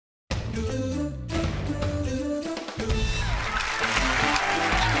There,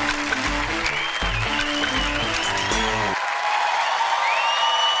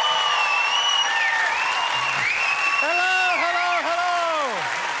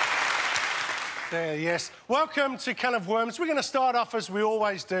 yes. Welcome to Can of Worms. We're going to start off, as we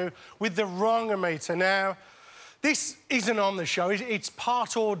always do, with the wrong-o-meter. Now, this isn't on the show. It's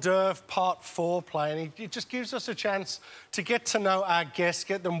part hors d'oeuvre, part foreplay, and it just gives us a chance to get to know our guests,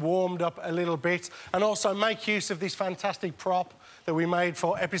 get them warmed up a little bit, and also make use of this fantastic prop that we made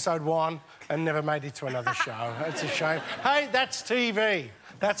for episode 1 and never made it to another show. It's a shame. Hey, that's TV.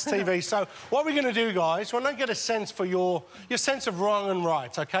 That's TV. So what we're going to do, guys, we're going to get a sense for your sense of wrong and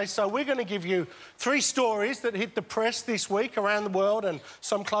right, OK? So we're going to give you 3 stories that hit the press this week around the world and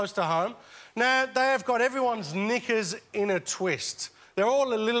some close to home. Now, they have got everyone's knickers in a twist. They're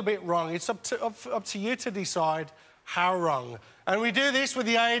all a little bit wrong. It's up to you to decide how wrong. And we do this with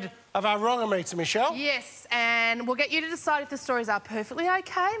the aid of our wrong-o-meter, Michelle. Yes, and we'll get you to decide if the stories are perfectly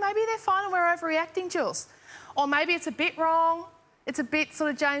OK, maybe they're fine and we're overreacting, Jules. Or maybe it's a bit wrong. It's a bit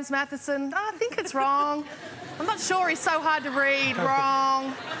sort of James Matheson. Oh, I think it's wrong. I'm not sure, he's so hard to read.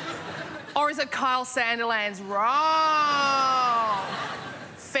 Wrong. Or is it Kyle Sandilands? Wrong.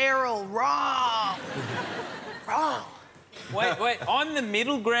 Feral. Wrong. Wrong. Wait, I'm the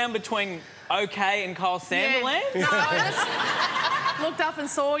middle ground between OK and Kyle Sandilands? Yeah. No, I just looked up and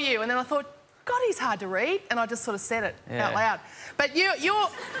saw you, and then I thought, God, he's hard to read, and I just sort of said it out loud. But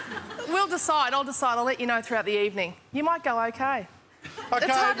we'll decide. I'll decide. I'll let you know throughout the evening. You might go OK.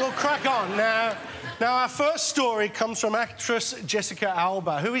 OK, we'll crack on. Now, our first story comes from actress Jessica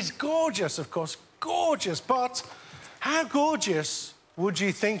Alba, who is gorgeous, of course, gorgeous. But how gorgeous would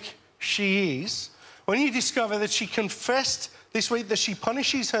you think she is when you discover that she confessed this week that she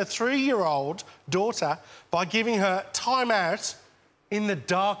punishes her 3-year-old daughter by giving her time out in the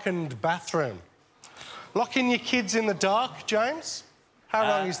darkened bathroom? Locking your kids in the dark, James? How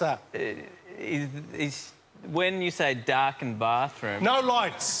wrong is that? When you say darkened bathroom... No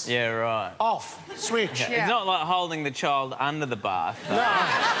lights. Yeah, right. Off. Switch. Okay. Yeah. It's not like holding the child under the bath. No.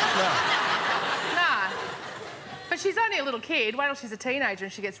 Nah. But she's only a little kid. Wait till she's a teenager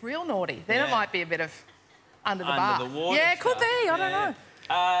and she gets real naughty. Then it might be a bit of under the bath. Under the water. Yeah, it could be. I don't know.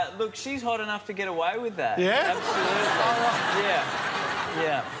 Look, she's hot enough to get away with that. Yeah? Absolutely.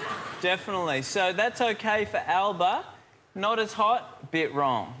 Yeah, definitely. So that's OK for Alba. Not as hot, bit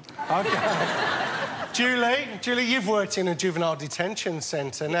wrong. OK. Julie, you've worked in a juvenile detention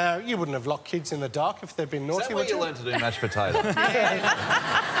centre. Now, you wouldn't have locked kids in the dark if they've been naughty, would you? Is that where you learned to do mashed potato?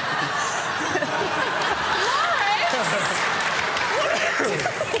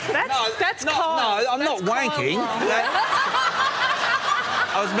 That's no, I'm not wanking.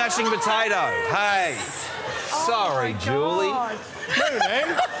 I was mashing potato. Hey. Sorry, Julie.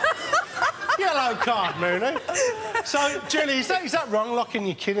 Mooney. Yellow card, Mooney. So, Julie, is that wrong, locking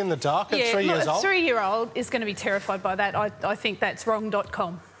your kid in the dark at 3 years old? A 3-year-old is going to be terrified by that. I think that's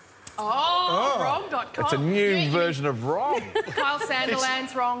wrong.com. Wrong.com. It's a new version of wrong. Kyle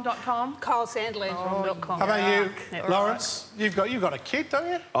Sandilands, wrong.com. Kyle Sandilands, wrong.com. How about you, Lawrence? You've got a kid, don't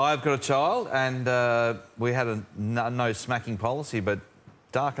you? I've got a child, and we had a no smacking policy, but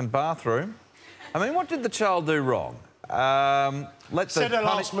darkened bathroom. I mean, what did the child do wrong? Said her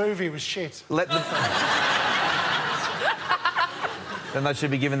last movie was shit. Then they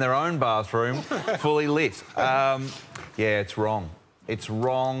should be given their own bathroom, fully lit. Yeah, it's wrong. It's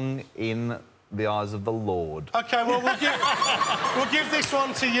wrong in the eyes of the Lord. OK, well, we'll give this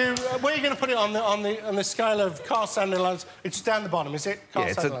one to you. Where are you going to put it on the scale of Kyle Sandilands? It's down the bottom, is it? Yeah,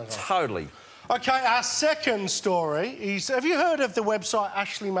 it's totally. OK, our second story is... Have you heard of the website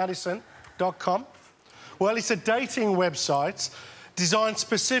ashleymadison.com? Well, it's a dating website designed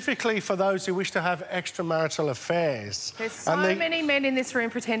specifically for those who wish to have extramarital affairs. There's so many men in this room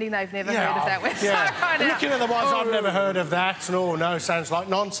pretending they've never heard of that website. Yeah. Looking at the ones I've never heard of that, and no, sounds like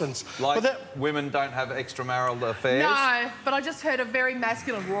nonsense. Like women don't have extramarital affairs? No, but I just heard a very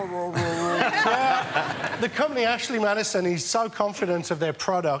masculine roar, roar, roar, roar. The company Ashley Madison is so confident of their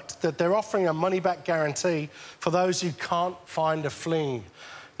product that they're offering a money-back guarantee for those who can't find a fling.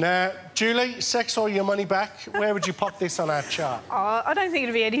 Now, Julie, sex or your money back, where would you pop this on our chart? I don't think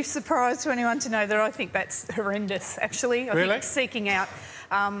it'd be any surprise to anyone to know that I think that's horrendous, actually. I think seeking out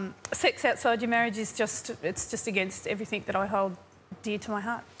sex outside your marriage is just against everything that I hold dear to my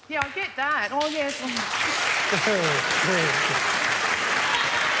heart. Yeah, I get that. Oh, yes.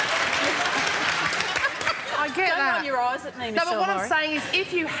 I get that. Don't roll your eyes at me, Michelle. No, but what I'm saying is,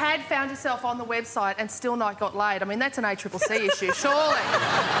 if you had found yourself on the website and still not got laid, I mean, that's an ACCC issue, surely.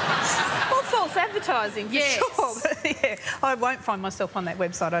 Well, false false advertising, for Yes. sure. But, yeah, I won't find myself on that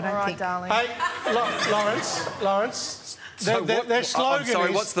website, I don't All right, think. darling. Hey, Lawrence, their slogan I'm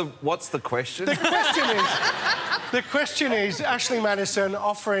sorry, is... what's the question? The question is Ashley Madison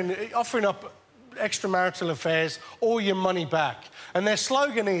offering up extramarital affairs or your money back. And their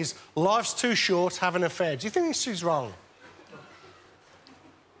slogan is, life's too short, have an affair. Do you think this is wrong?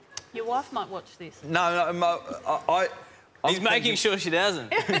 Your wife might watch this. No, He's making sure she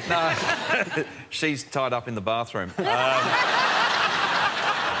doesn't. No, she's tied up in the bathroom.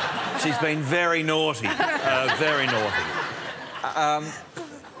 She's been very naughty, very naughty.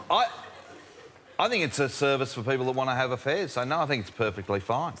 I think it's a service for people that want to have affairs, so no, I think it's perfectly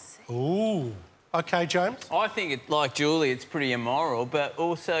fine. Ooh. OK, James? I think, like Julie, it's pretty immoral, but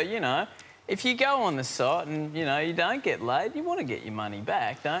also, you know, if you go on the site and, you know, you don't get laid, you want to get your money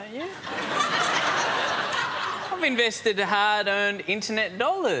back, don't you? I've invested hard-earned internet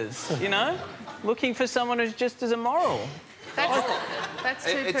dollars, you know, looking for someone who's just as immoral. That's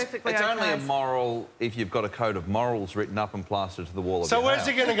perfectly It's okay. only immoral if you've got a code of morals written up and plastered to the wall of So your where's house.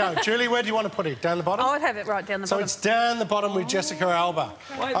 it going to go? Julie, where do you want to put it? Down the bottom? I'd have it right down the So bottom. it's down the bottom with Jessica Alba.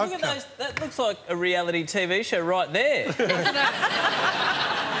 Wait, look at those. That looks like a reality TV show right there.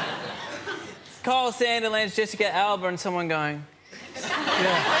 Kyle Sandilands, Jessica Alba and someone going...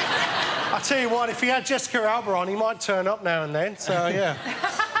 Yeah. I tell you what, if he had Jessica Alba on, he might turn up now and then, so, yeah.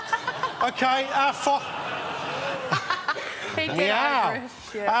 OK, our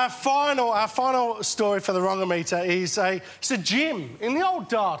final story for the Wrongometer is it's a gym in the old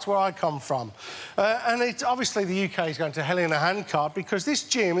Dart where I come from. And it's obviously the UK is going to hell in a handcart because this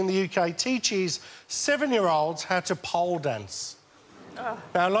gym in the UK teaches 7-year-olds how to pole dance.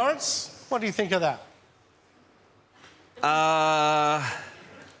 Now, Lawrence, what do you think of that?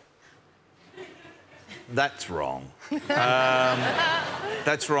 That's wrong.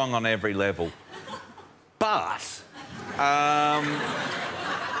 That's wrong on every level. But...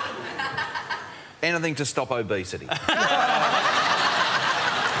 anything to stop obesity. Got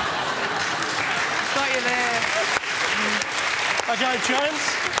you there. OK, James?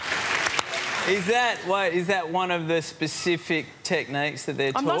 Is that one of the specific techniques that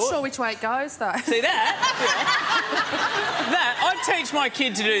they're taught? I'm not sure which way it goes, though. See that? That, I'd teach my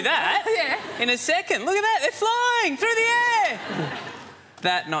kid to do that. Yeah. In a second. Look at that, they're flying through the air.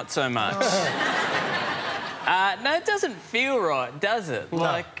 That, not so much. No, it doesn't feel right, does it? No.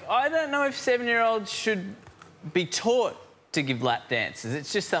 Like, I don't know if 7-year-olds should be taught to give lap dances.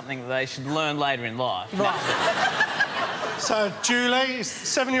 It's just something that they should learn later in life. Right. So, Julie, is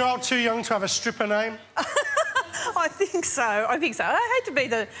 7-year-old too young to have a stripper name? I think so. I hate to be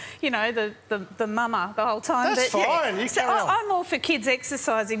the mama the whole time. That's but fine, yeah. you carry on. I'm all for kids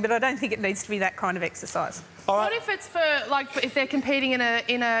exercising, but I don't think it needs to be that kind of exercise. All right. What if it's for, like, if they're competing in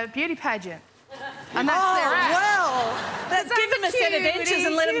a beauty pageant? And that's their act. Well, That's give them a set of inches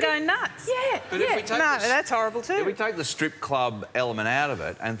and let them go nuts. Yeah, But if we take No, the- that's horrible too. If we take the strip club element out of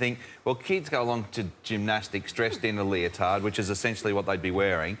it and think, well, kids go along to gymnastics dressed in a leotard, which is essentially what they'd be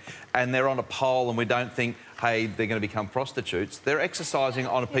wearing, and they're on a pole and we don't think, hey, they're going to become prostitutes. They're exercising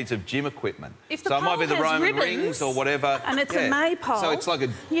on a piece of gym equipment. If the so it might pole be the has Roman ribbons rings or whatever. and it's a maypole. So it's like a...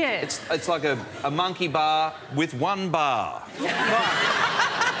 Yeah. It's like a monkey bar with one bar.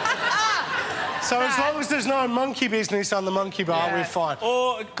 So as long as there's no monkey business on the monkey bar, we're fine.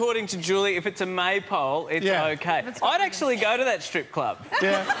 Or, according to Julie, if it's a maypole, it's OK. I'd actually go to that strip club.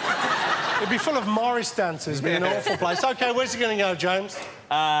 Yeah. It'd be full of Morris dancers, it'd be an awful place. OK, where's it going to go, James?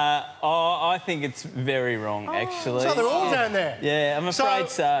 I think it's very wrong, actually. So they're all down there? Yeah, I'm afraid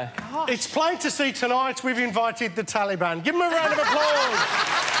so. It's plain to see tonight we've invited the Taliban. Give them a round of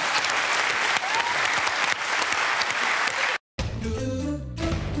applause.